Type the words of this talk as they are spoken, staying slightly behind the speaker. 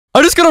I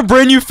just got a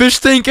brand new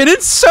fish tank, and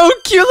it's so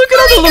cute. Look at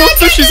all the little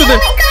fishies in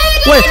there.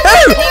 Wait,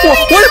 hey,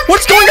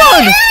 what's going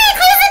on?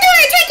 Close the door,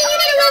 Techie. You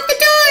need to lock the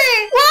door.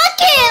 Lock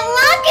it.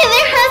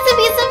 There has to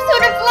be some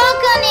sort of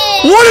lock on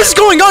it. What is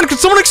going on?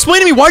 Could someone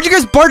explain to me? Why'd you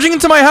guys barging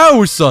into my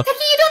house? Techie,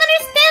 you don't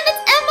understand.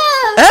 It's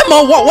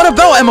Emma. Emma? What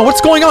about Emma?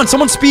 What's going on?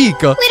 Someone speak.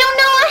 We don't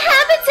know what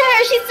happened to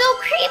her. She's so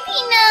creepy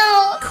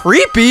now.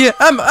 Creepy?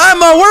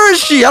 Emma, where is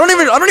she? I don't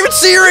even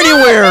see her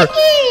anywhere.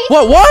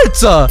 Techie. What?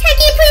 Techie,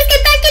 please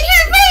get back in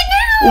here right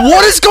now.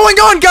 What is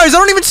going on, guys? I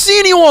don't even see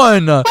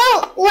anyone. Well,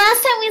 last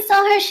time we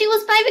saw her, she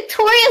was by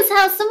Victoria's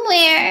house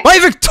somewhere. By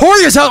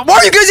Victoria's house? Why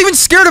are you guys even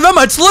scared of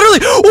Emma? It's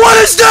literally... What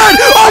is that?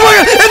 Oh my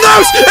god! In the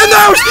house! In the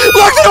house!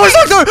 Lock the doors!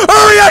 Lock the door!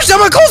 Hurry, Ashley!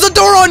 I'm gonna close the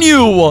door on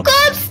you! Go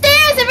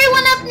upstairs!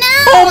 Everyone up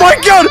now! Oh my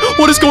god!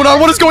 What is going on?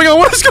 What is going on?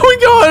 What is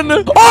going on?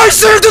 Oh, I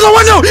see her through the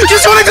window!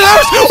 She's running to the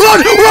house!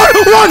 Run!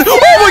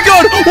 Oh my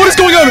god! What is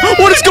going on?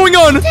 What is going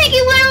on? Peggy,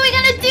 what are we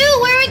gonna do?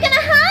 Where are we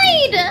gonna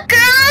hide?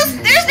 Girls,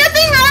 there's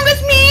nothing wrong with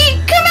me.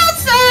 Come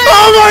outside!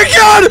 Oh my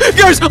god!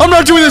 Guys, I'm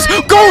not doing this!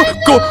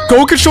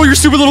 Go control your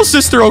stupid little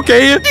sister,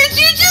 okay? Did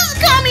you just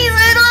call me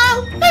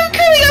little? I'm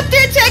coming up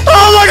there, Techie!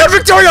 Oh my god,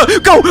 Victoria!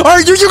 Go!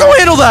 Alright, you go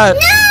handle that!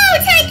 No,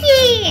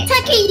 Techie!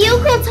 Techie, you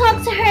go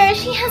talk to her.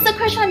 She has a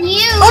crush on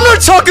you. I'm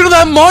not talking to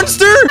that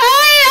monster!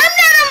 I'm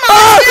not a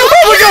monster!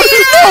 Oh my god!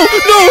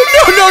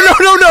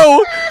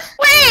 No!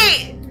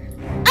 Wait!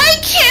 I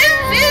can't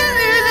fit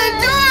through the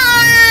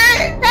door!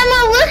 Emma,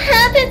 what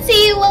happened to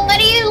you? Why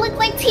do you look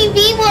like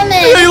TV woman?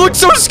 Hey, you look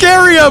so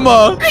scary,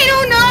 Emma! I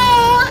don't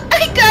know!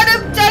 I got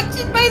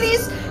abducted by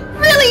these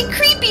really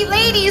creepy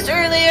ladies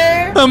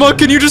earlier. Emma,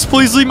 can you just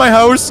please leave my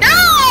house? No!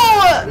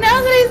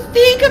 Now that I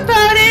think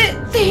about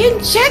it, they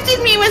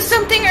injected me with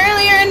something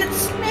earlier and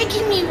it's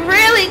making me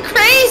really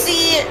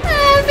crazy.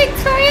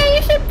 Victoria,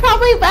 you should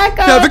probably back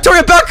up. Yeah,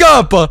 Victoria, back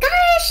up!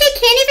 Gosh, she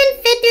can't even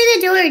fit through the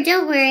door.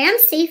 Don't worry, I'm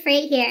safe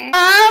right here.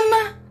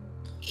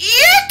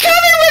 You're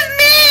coming with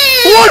me!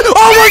 What?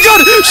 Oh my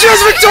god! She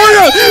has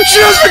Victoria!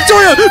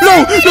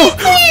 No!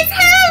 Please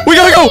help We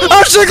gotta go!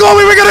 Ashley,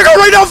 Chloe, we gotta go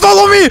right now!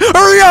 Follow me!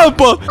 Hurry up!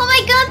 Oh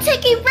my god,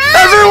 Techie, run!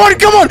 Everyone,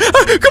 come on!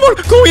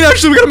 Chloe and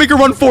Ashley, we gotta make her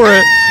run for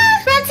it!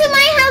 Run to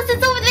my house,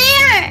 it's over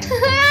there!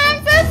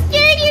 I'm so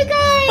scared, you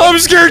guys! I'm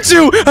scared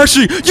too!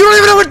 Ashley, you don't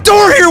even have a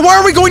door here! Why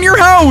are we going to your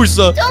house?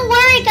 Don't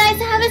worry,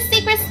 guys, I have a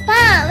secret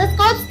spot. Let's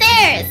go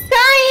upstairs.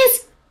 Guys,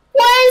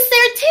 why is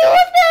there two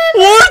of them?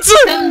 What?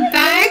 Come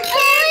back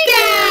here,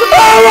 guys!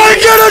 Oh my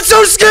god, that's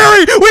so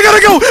scary! We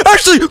gotta go!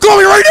 Ashley,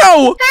 Chloe, right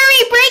now!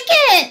 Hurry, break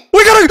it!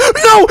 We gotta...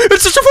 No!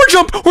 It's such a far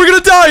jump! We're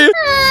gonna die!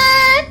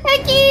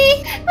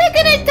 Becky, we're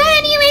gonna die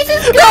anyways.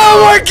 Let's go!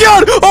 Oh my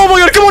god!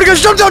 Come on,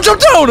 guys, jump down!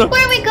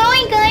 Where are we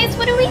going, guys?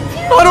 What do we do?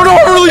 I don't know,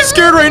 I'm really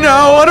scared right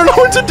now. I don't know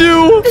what to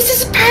do. This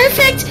is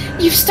perfect!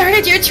 You've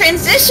started your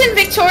transition,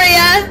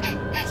 Victoria!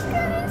 Guys,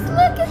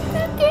 look at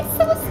them. They're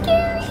so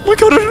scary. Oh my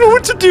god, I don't know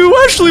what to do.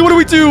 Ashley, what do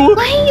we do?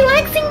 Why are you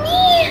asking me?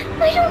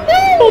 I don't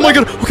know. Oh my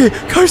god. Okay,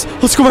 guys,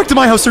 let's go back to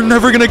my house. They're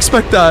never gonna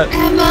expect that.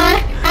 Emma,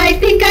 I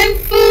think I'm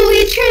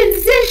fully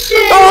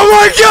transitioned. Oh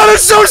my god,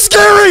 it's so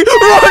scary!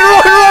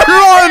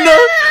 Run!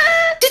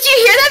 Did you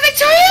hear that,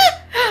 Victoria?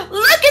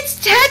 Look, it's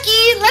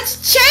Techie! Let's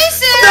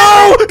chase him!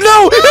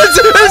 No!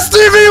 It's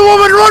TV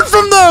woman! Run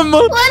from them!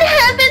 What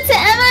happened to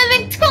Emma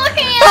and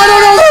Victoria? I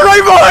don't know, they're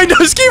right behind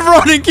us! Keep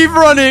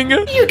running!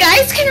 You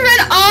guys can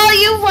run all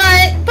you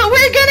want, but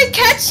we're gonna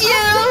catch you!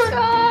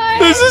 Oh,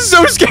 This is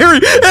so scary!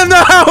 In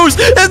the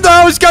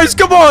house, guys,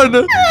 come on!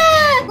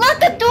 Lock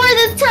the door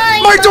this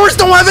time. My doors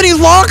don't have any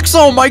locks!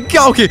 Oh my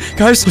god! Okay,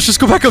 guys, let's just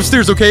go back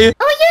upstairs, okay?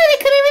 Oh yeah, they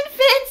couldn't even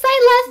fit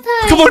inside last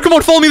time. Come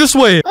on, follow me this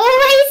way! Oh,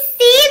 I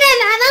see them,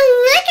 Emma.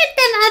 Look at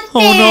them up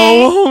there.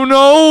 Oh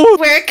no!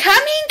 We're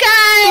coming,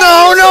 guys!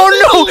 No!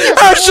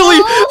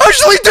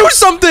 Actually, do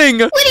something!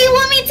 What do you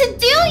want me to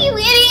do, you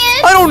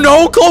idiot? I don't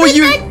know, Chloe,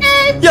 you... Protect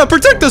us. Yeah,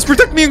 protect us!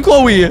 Protect me and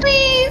Chloe!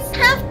 Please,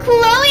 have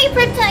Chloe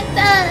protect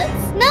us.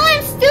 No,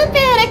 I'm stupid.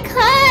 I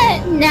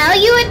cut. Now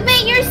you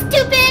admit you're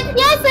stupid?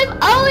 Yes, I've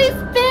always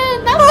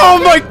been.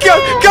 Oh my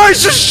god!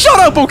 Guys, just shut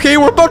up, okay?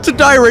 We're about to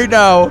die right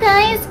now.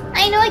 Guys,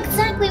 I know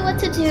exactly what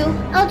to do.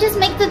 I'll just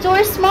make the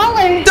door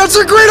smaller. That's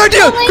a great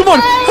idea! Oh my Come on,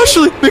 God.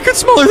 Ashley, make it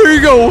smaller. There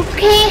you go.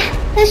 Okay,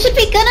 that should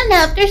be good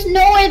enough. There's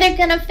nowhere they're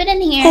gonna fit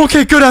in here.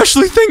 Okay, good,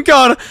 Ashley. Thank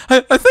God. I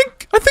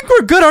think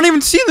we're good. I don't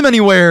even see them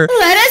anywhere.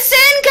 Let us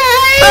in,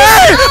 guys!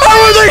 Hey! How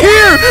are they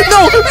here?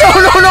 No! Look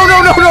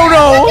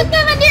at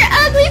them and their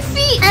ugly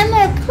feet.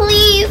 Emma,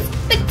 please.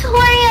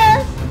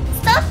 Victoria,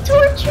 stop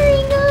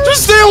torturing us.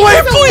 Just stay away,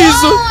 Leave us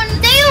please. alone.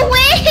 Stay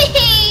away.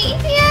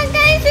 Yeah,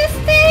 guys, just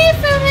stay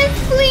from us,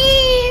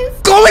 please.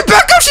 Chloe,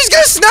 back up! She's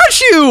gonna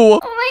snatch you! Oh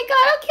my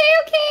god,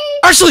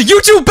 okay. Ashley,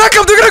 you two, back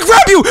up! They're gonna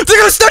grab you! They're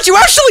gonna snatch you!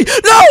 Ashley,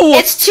 no!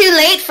 It's too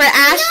late for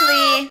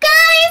Ashley.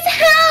 Guys,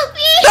 help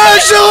me.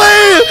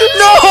 Ashley!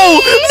 No!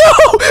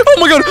 Oh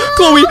my god,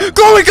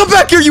 Chloe, come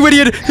back here, you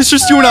idiot! It's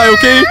just you and I,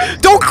 okay?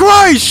 Don't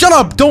cry! Shut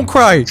up! Don't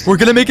cry! We're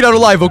gonna make it out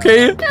alive,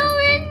 okay? No,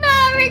 we're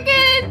not. We're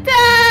gonna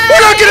die.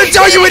 We're not gonna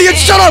die, you idiot!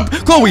 Shut up!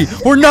 Chloe,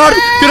 we're not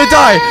gonna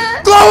die!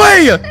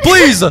 Chloe!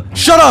 Please,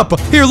 shut up!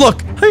 Here,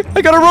 look.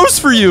 I got a rose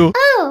for you.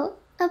 Oh,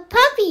 a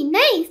puppy.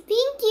 Nice.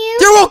 Thank you.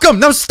 You're welcome.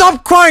 Now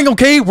stop crying,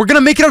 okay? We're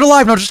gonna make it out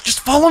alive. Now just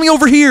follow me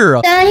over here.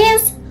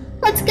 Guys,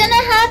 what's gonna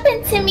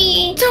happen to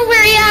me? Don't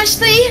worry,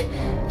 Ashley.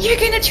 You're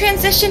gonna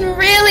transition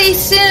really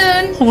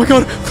soon. Oh my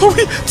god, Chloe,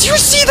 do you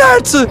see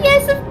that?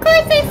 Yes, of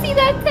course I see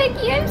that,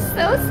 Techie. I'm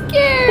so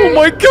scared. Oh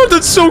my god,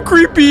 that's so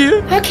creepy.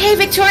 Okay,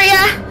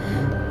 Victoria.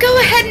 Go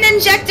ahead and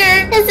inject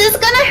her. Is this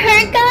gonna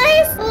hurt,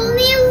 guys?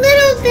 Only a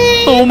little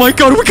bit. Oh my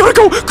god, we gotta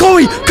go.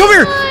 Chloe, come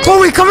here.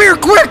 Chloe, come here,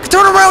 quick.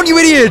 Turn around, you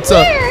idiot.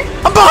 Where?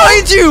 I'm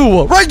behind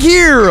you, right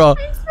here. I'm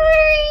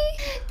sorry.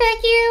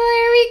 Techie,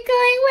 where are we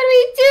going? What do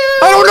we do?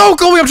 I don't know,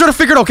 Chloe. I'm trying to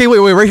figure it out. Okay,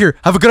 wait, right here.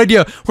 I have a good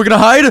idea. We're gonna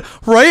hide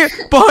right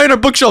behind our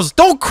bookshelves.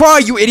 Don't cry,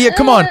 you idiot.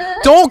 Come on.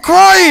 Don't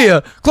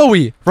cry.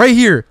 Chloe, right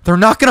here. They're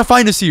not gonna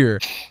find us here.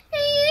 Are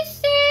you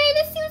sure?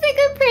 This seems like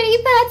a pretty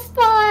bad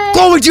spot.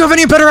 Chloe, do you have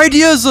any better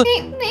ideas?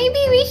 Maybe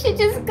we should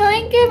just go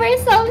and give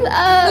ourselves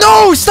up.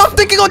 No, stop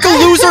thinking like a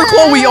loser,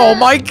 Chloe. Oh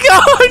my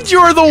god, you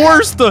are the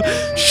worst.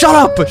 Shut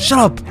up. Shut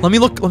up. Let me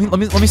look. Let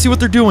me see what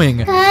they're doing.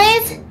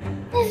 Guys,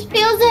 this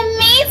feels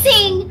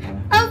amazing.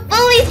 I'm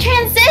fully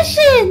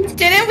transitioned.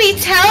 Didn't we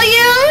tell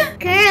you?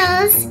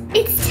 Girls,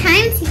 it's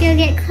time to go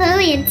get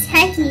Chloe and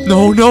Techie.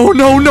 No.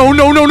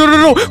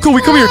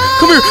 Chloe, come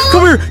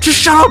here. Just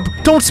shut up.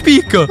 Don't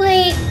speak.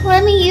 Wait,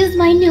 let me use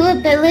my new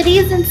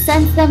abilities and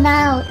sense them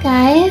out.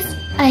 Guys,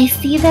 I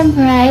see them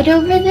right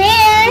over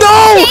there.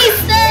 No!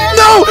 Chase them.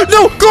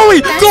 No,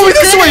 Chloe, Chloe,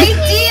 this way.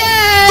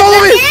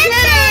 Follow me.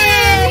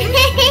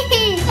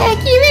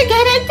 Techie, we're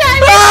gonna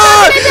die.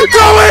 Ah!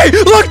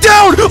 Chloe, look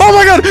down. Oh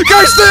my god,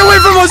 guys, stay away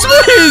from us,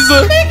 please.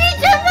 Techie,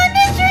 jump on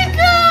the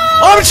trickle.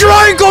 I'm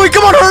trying, Chloe.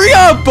 Come on, hurry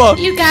up.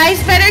 You guys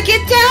better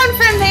get down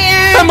from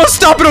there. I must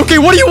stop it, okay?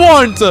 What do you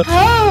want?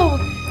 Oh,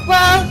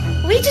 well,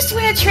 we just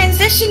want to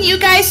transition you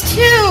guys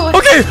too.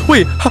 Okay,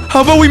 wait.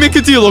 How about we make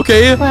a deal,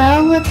 okay?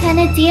 Well, what kind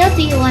of deal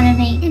do you want to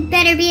make? It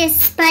better be a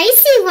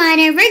spicy one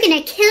or we're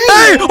gonna kill you.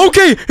 Hey,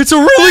 okay. It's a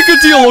really good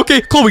deal,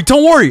 okay? Chloe,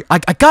 don't worry. I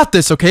got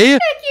this, okay?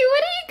 Techie,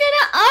 what are you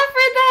gonna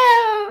offer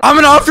them? I'm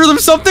gonna offer them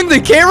something they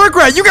can't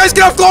regret. You guys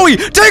get off Chloe.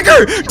 Take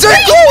her.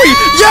 Take Chloe.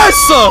 Yes.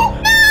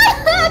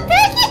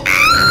 Techie!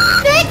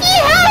 Techie,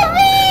 help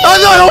me!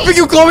 I'm not helping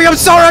you, Chloe. I'm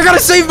sorry. I gotta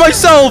save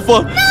myself.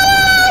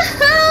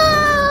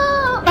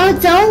 Oh,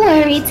 don't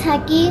worry,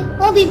 Techie.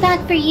 We'll be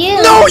back for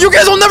you. No, you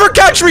guys will never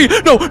catch me.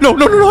 No. I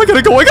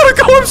gotta go.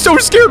 I'm so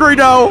scared right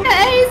now.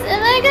 Guys,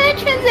 am I gonna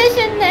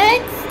transition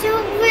next?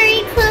 Don't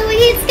worry, Chloe.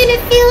 It's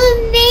gonna feel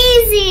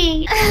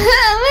amazing. But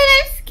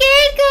I'm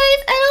scared, guys.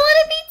 I don't want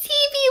to be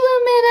TV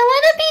woman. I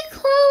want to be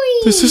Chloe.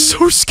 This is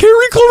so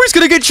scary. Chloe's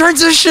gonna get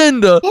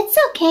transitioned. It's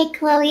okay,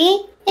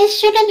 Chloe. It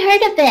shouldn't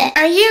hurt a bit.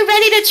 Are you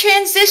ready to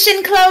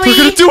transition, Chloe? We're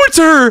gonna do it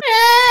to her.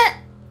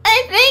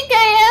 I think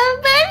I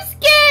am, but I'm scared.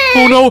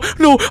 Oh no,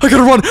 I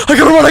gotta run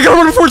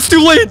before it's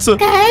too late.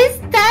 Guys,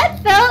 that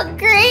felt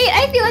great.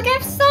 I feel like I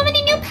have so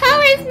many new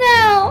powers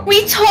now.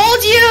 We told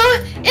you.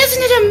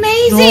 Isn't it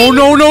amazing?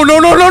 No.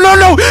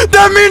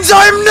 That means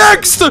I'm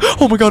next.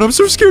 Oh my god, I'm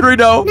so scared right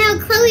now. Now,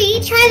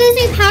 Chloe, try those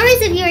new powers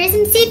of yours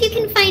and see if you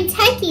can find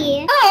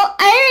Techie. Oh,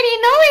 I already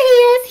know where he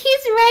is.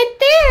 He's right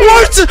there.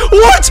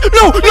 What?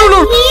 No.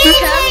 Come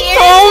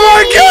here. Oh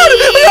my god.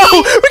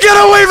 No, get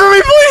away from me,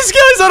 please,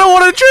 guys. I don't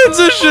want to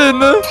transition.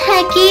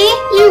 Techie,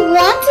 you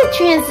want to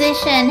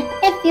transition.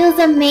 It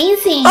feels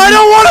amazing. I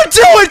don't want to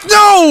do it.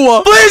 No.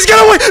 Please get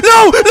away.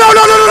 No.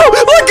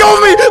 Let go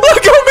of me.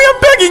 I'm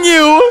begging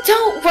you.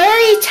 Don't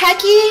worry,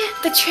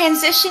 Techie. The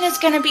transition is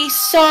gonna be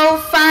so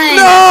fun.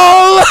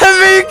 No, let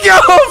me go,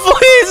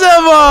 please,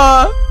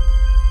 Emma.